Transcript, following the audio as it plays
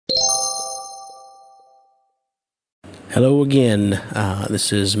Hello again.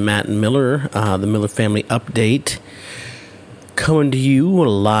 This is Matt Miller, the Miller Family Update, coming to you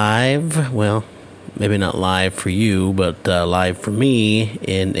live. Well, maybe not live for you, but live for me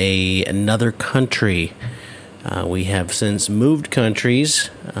in another country. We have since moved countries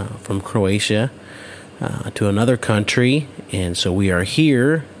from Croatia to another country, and so we are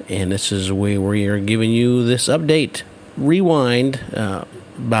here, and this is where we are giving you this update. Rewind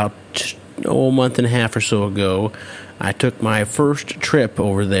about a month and a half or so ago. I took my first trip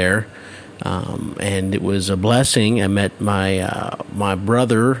over there, and it was a blessing. I met my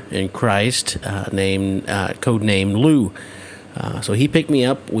brother in Christ, codenamed Lou. So he picked me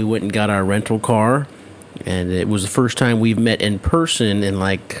up. We went and got our rental car, and it was the first time we've met in person in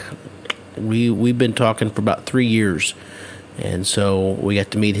we've been talking for about 3 years, and so we got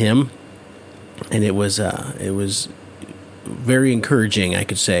to meet him, and it was very encouraging, I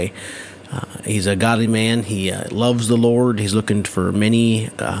could say. He's a godly man. He loves the Lord. He's looking for many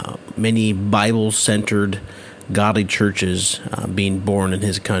Bible-centered, godly churches being born in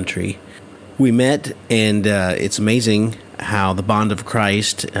his country. We met, and it's amazing how the bond of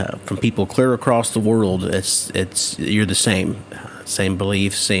Christ from people clear across the world. You're the same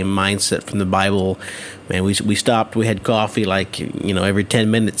belief, same mindset from the Bible. Man, we stopped. We had coffee every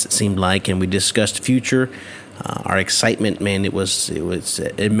 10 minutes it seemed like, and we discussed the future. Our excitement, man,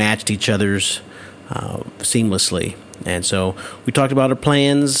 it matched each other's seamlessly. And so we talked about our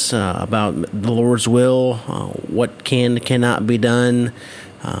plans, about the Lord's will, what cannot be done.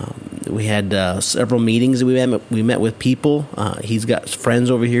 We had several meetings that we met with people. He's got friends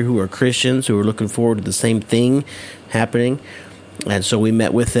over here who are Christians who are looking forward to the same thing happening. And so we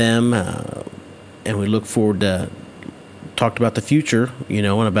met with them, and we look forward to talked about the future,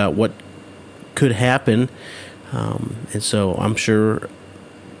 and about what could happen. And so I'm sure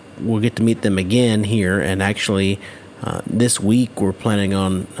we'll get to meet them again here. And actually, this week we're planning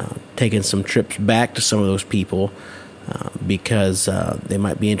on taking some trips back to some of those people because they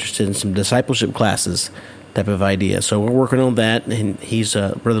might be interested in some discipleship classes type of idea. So we're working on that. And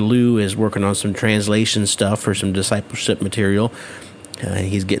Brother Lou is working on some translation stuff for some discipleship material.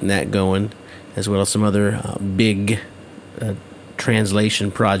 He's getting that going, as well as some other big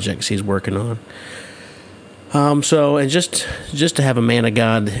translation projects he's working on. And just to have a man of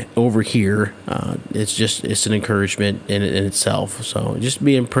God over here, it's an encouragement in itself. So just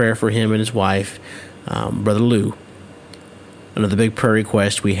be in prayer for him and his wife, Brother Lou. Another big prayer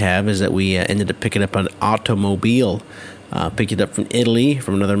request we have is that we ended up picking up an automobile, picked it up from Italy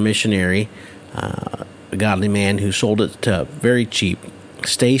from another missionary, a godly man who sold it very cheap,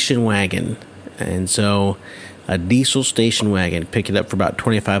 station wagon, and so. A diesel station wagon, picked it up for about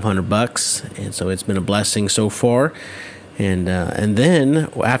 $2,500, and so it's been a blessing so far. And then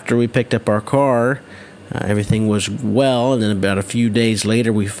after we picked up our car, everything was well. And then about a few days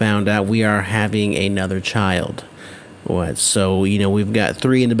later, we found out we are having another child. So we've got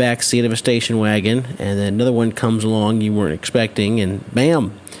 3 in the back seat of a station wagon, and then another one comes along you weren't expecting, and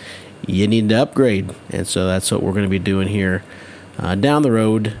bam, you need to upgrade. And so that's what we're going to be doing here down the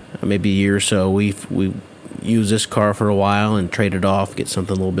road, maybe a year or so. We use this car for a while and trade it off, get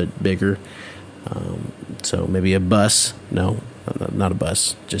something a little bit bigger. So maybe a bus. No, not a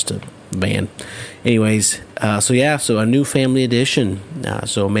bus, just a van. Anyways, so a new family edition.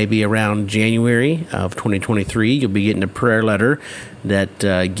 So maybe around January of 2023, you'll be getting a prayer letter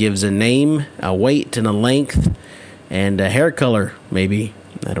that gives a name, a weight, and a length, and a hair color, maybe.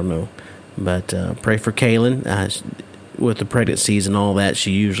 I don't know. But pray for Kaylin. With the pregnancies and all that,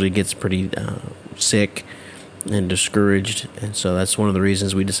 she usually gets pretty sick and discouraged, and so that's one of the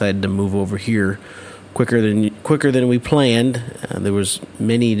reasons we decided to move over here quicker than we planned. There was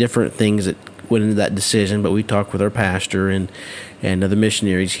many different things that went into that decision, but we talked with our pastor and other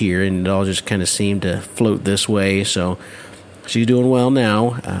missionaries here, and it all just kind of seemed to float this way. So she's doing well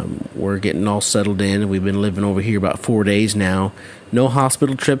now. We're getting all settled in. We've been living over here about 4 days now. No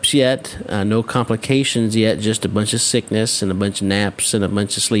hospital trips yet, no complications yet, just a bunch of sickness and a bunch of naps and a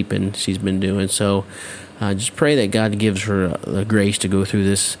bunch of sleeping she's been doing. So just pray that God gives her the grace to go through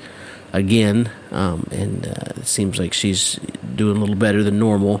this again. It seems like she's doing a little better than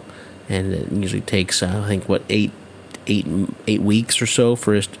normal, and it usually takes, I think, 8 weeks or so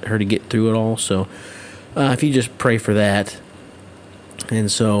for her to get through it all. So if you just pray for that.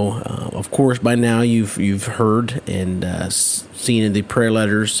 And so, of course, by now you've heard and seen in the prayer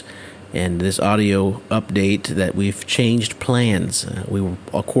letters and this audio update that we've changed plans. We were,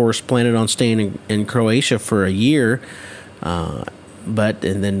 of course, planning on staying in Croatia for a year, and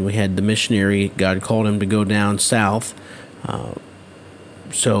then we had the missionary. God called him to go down south.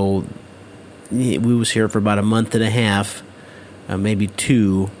 So we was here for about a month and a half, maybe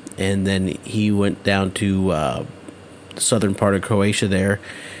 2, and then he went down to the southern part of Croatia there,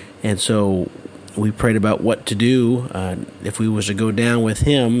 and so we prayed about what to do. If we was to go down with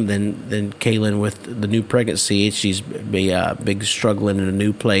him, then Kaylin, with the new pregnancy, she's big struggling in a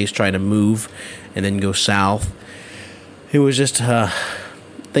new place, trying to move and then go south. It was just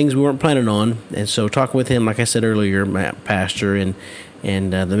things we weren't planning on. And so talking with him, like I said earlier, my pastor and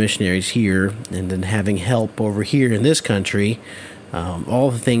the missionaries here, and then having help over here in this country, all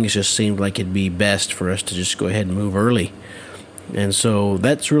the things just seemed like it'd be best for us to just go ahead and move early. And so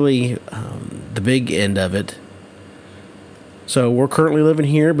that's really the big end of it. So we're currently living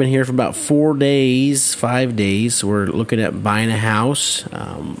here, been here for about 5 days. We're looking at buying a house.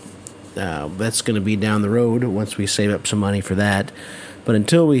 That's going to be down the road once we save up some money for that. But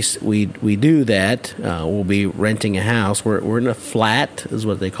until we do that, we'll be renting a house. We're in a flat, is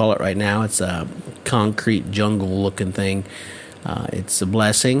what they call it right now. It's a concrete jungle-looking thing. It's a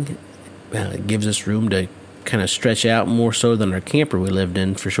blessing. It gives us room to kind of stretch out more so than our camper we lived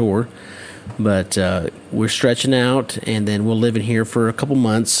in, for sure. But we're stretching out, and then we'll live in here for a couple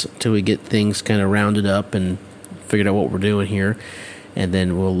months till we get things kind of rounded up and figured out what we're doing here. And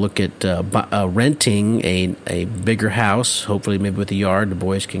then we'll look at renting a bigger house, hopefully maybe with a yard. The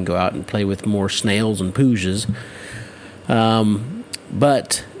boys can go out and play with more snails and poojas. And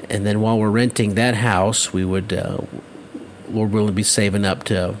then while we're renting that house, we would, Lord willing, be saving up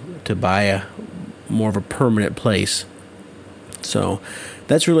to buy more of a permanent place. So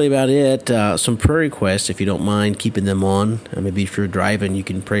that's really about it. Some prayer requests, if you don't mind keeping them on. Maybe if you're driving, you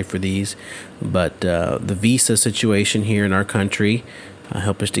can pray for these. But the visa situation here in our country,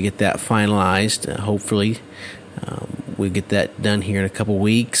 help us to get that finalized. Hopefully, we get that done here in a couple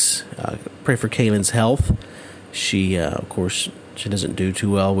weeks. Pray for Kaylin's health. She, of course, she doesn't do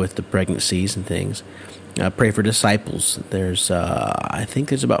too well with the pregnancies and things. Pray for disciples. I think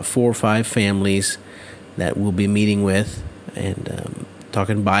there's about 4 or 5 families that we'll be meeting with and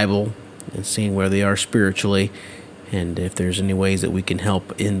talking Bible and seeing where they are spiritually, and if there's any ways that we can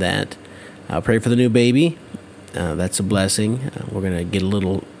help in that. Pray for the new baby. That's a blessing. We're going to get a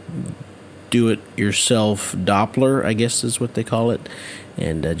little do-it-yourself Doppler, I guess is what they call it,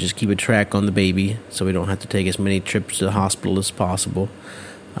 and just keep a track on the baby so we don't have to take as many trips to the hospital as possible.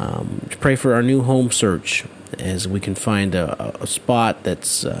 Pray for our new home search as we can find a spot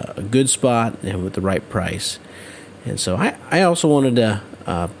that's a good spot and with the right price. And so I also wanted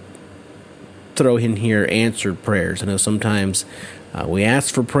to throw in here answered prayers. I know sometimes we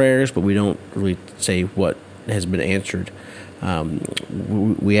ask for prayers, but we don't really say what has been answered.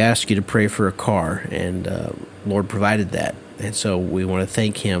 We ask you to pray for a car, and Lord provided that. And so we want to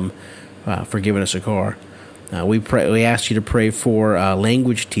thank Him for giving us a car. We asked you to pray for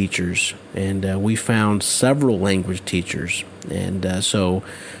language teachers, and we found several language teachers, and so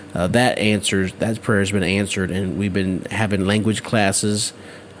that prayer has been answered, and we've been having language classes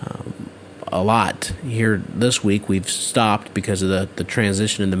a lot here this week. We've stopped because of the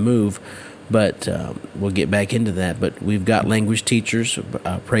transition and the move, but we'll get back into that. But we've got language teachers.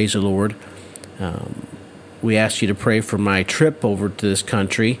 Praise the Lord. We asked you to pray for my trip over to this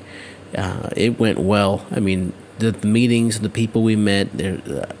country. It went well. I mean, the meetings, the people we met,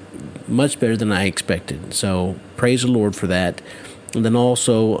 they're much better than I expected. So praise the Lord for that. And then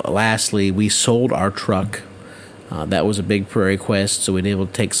also, lastly, we sold our truck. That was a big prayer request, so we were able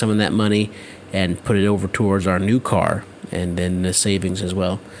to take some of that money and put it over towards our new car, and then the savings as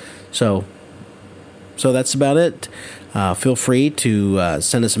well. So that's about it. Feel free to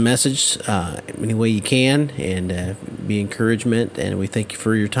send us a message any way you can, and be encouragement. And we thank you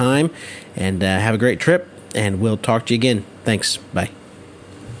for your time, and have a great trip, and we'll talk to you again. Thanks. Bye.